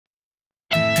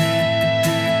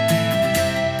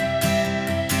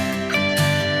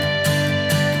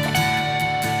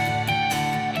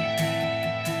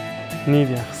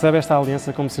Nídia, recebe esta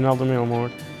aliança como sinal do meu amor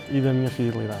e da minha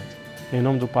fidelidade. Em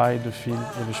nome do Pai, do Filho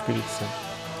e do Espírito Santo.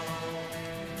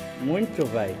 Muito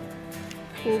bem.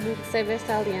 Hugo, recebe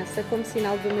esta aliança como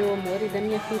sinal do meu amor e da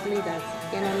minha fidelidade.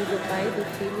 Em nome do Pai, do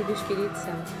Filho e do Espírito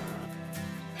Santo.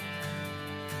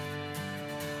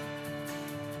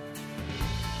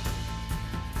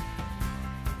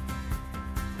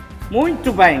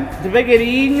 Muito bem.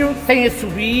 Devagarinho, sem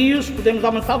assobios, podemos dar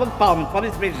uma salva de palmas. Podem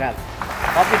se beijar.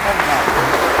 Podem salvar.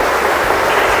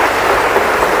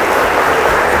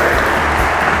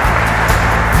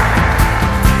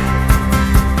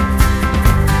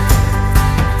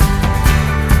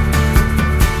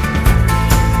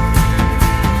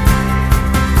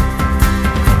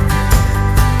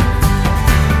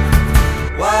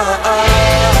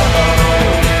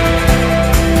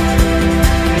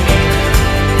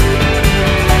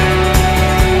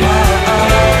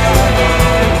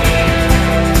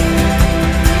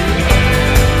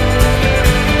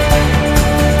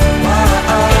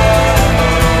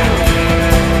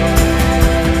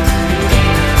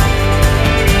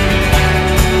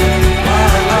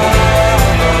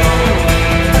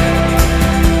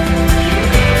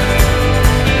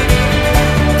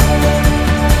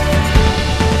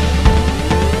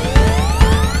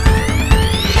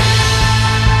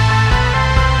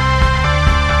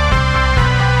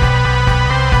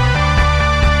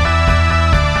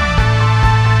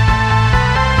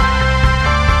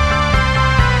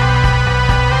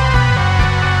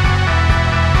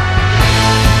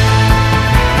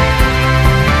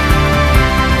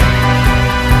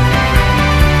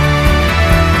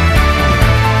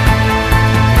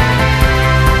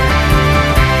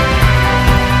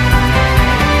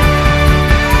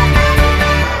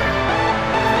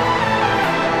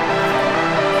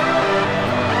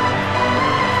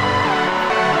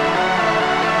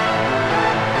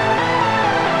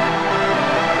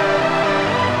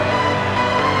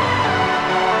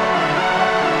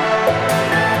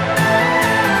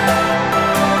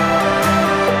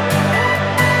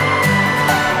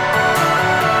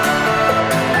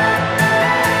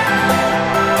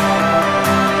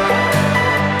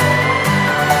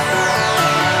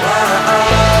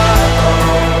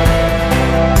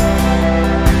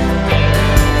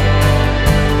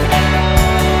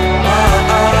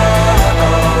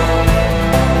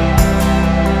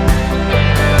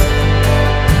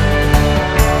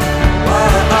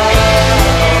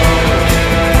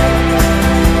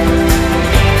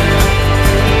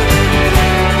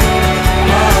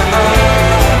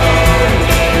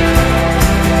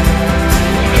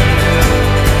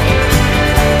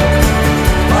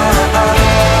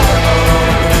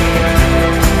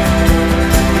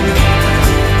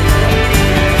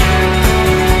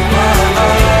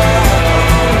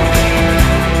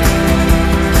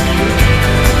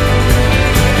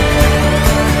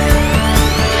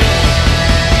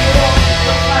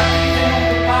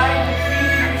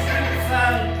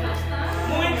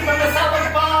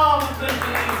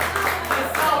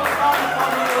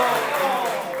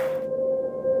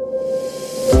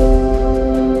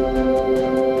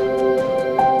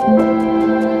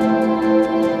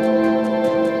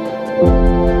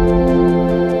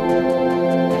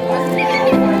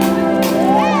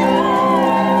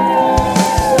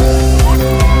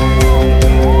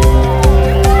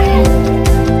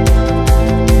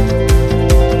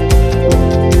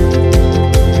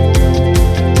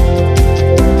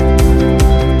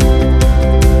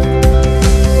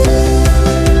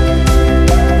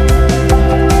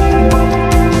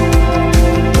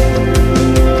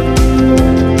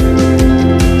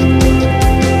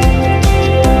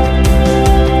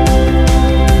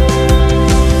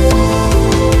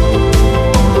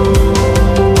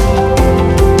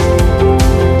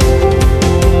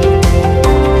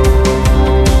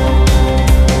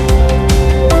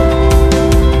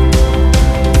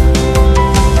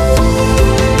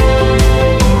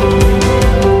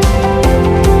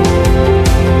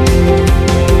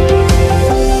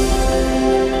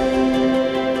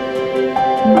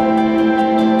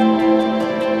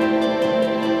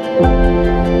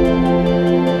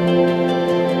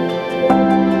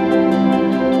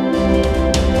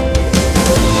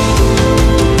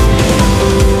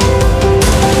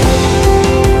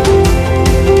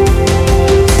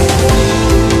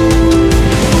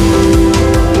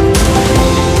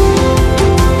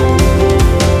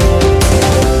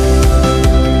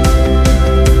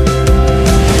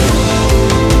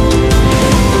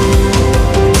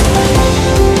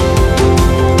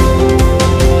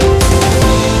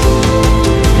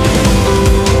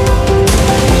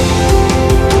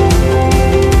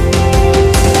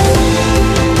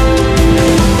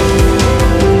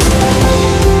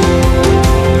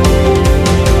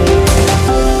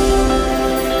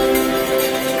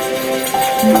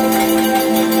 It's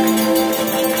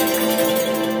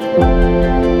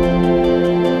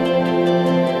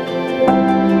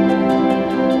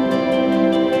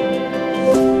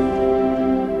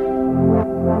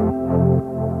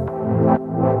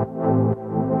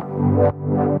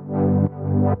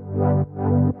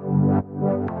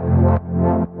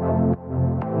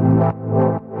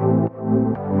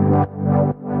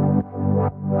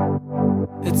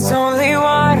only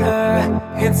water,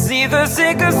 it's either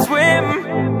sink or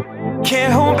swim.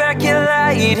 Can't hold back your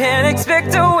light and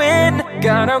expect to win.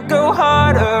 Gotta go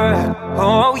harder,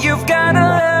 oh you've gotta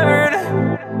learn.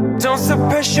 Don't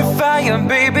suppress your fire,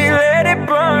 baby, let it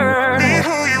burn. Be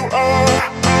who you are.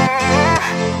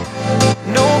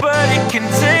 Nobody can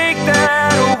take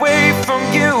that away from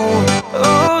you.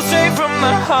 Oh, straight from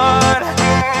the heart.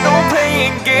 No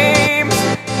playing games.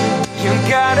 You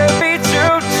gotta be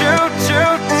true, true,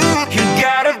 true. You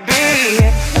gotta be.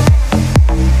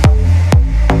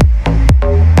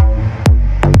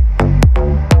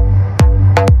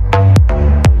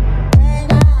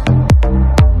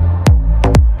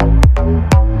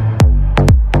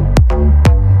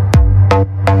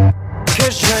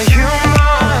 'Cause you're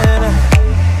human.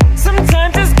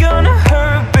 Sometimes it's gonna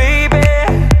hurt, baby.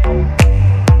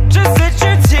 Just let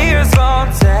your tears fall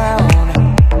down.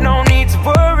 No need to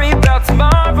worry about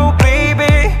tomorrow,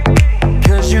 baby.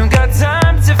 'Cause you got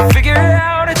time to figure it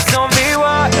out. It's only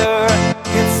water,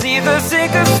 it's either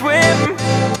sink or swim.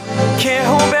 Can't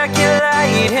hold back your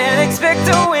light and expect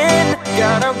to win.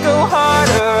 Gotta go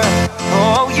harder,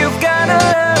 oh you've gotta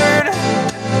learn.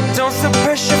 Don't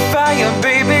suppress your fire,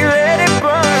 baby, let it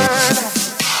burn.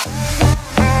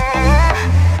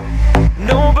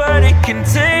 Nobody can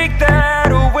take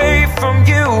that away from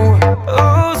you.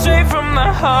 Oh, straight from the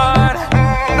heart.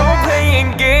 No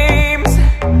playing games.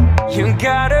 You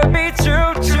gotta be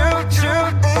true.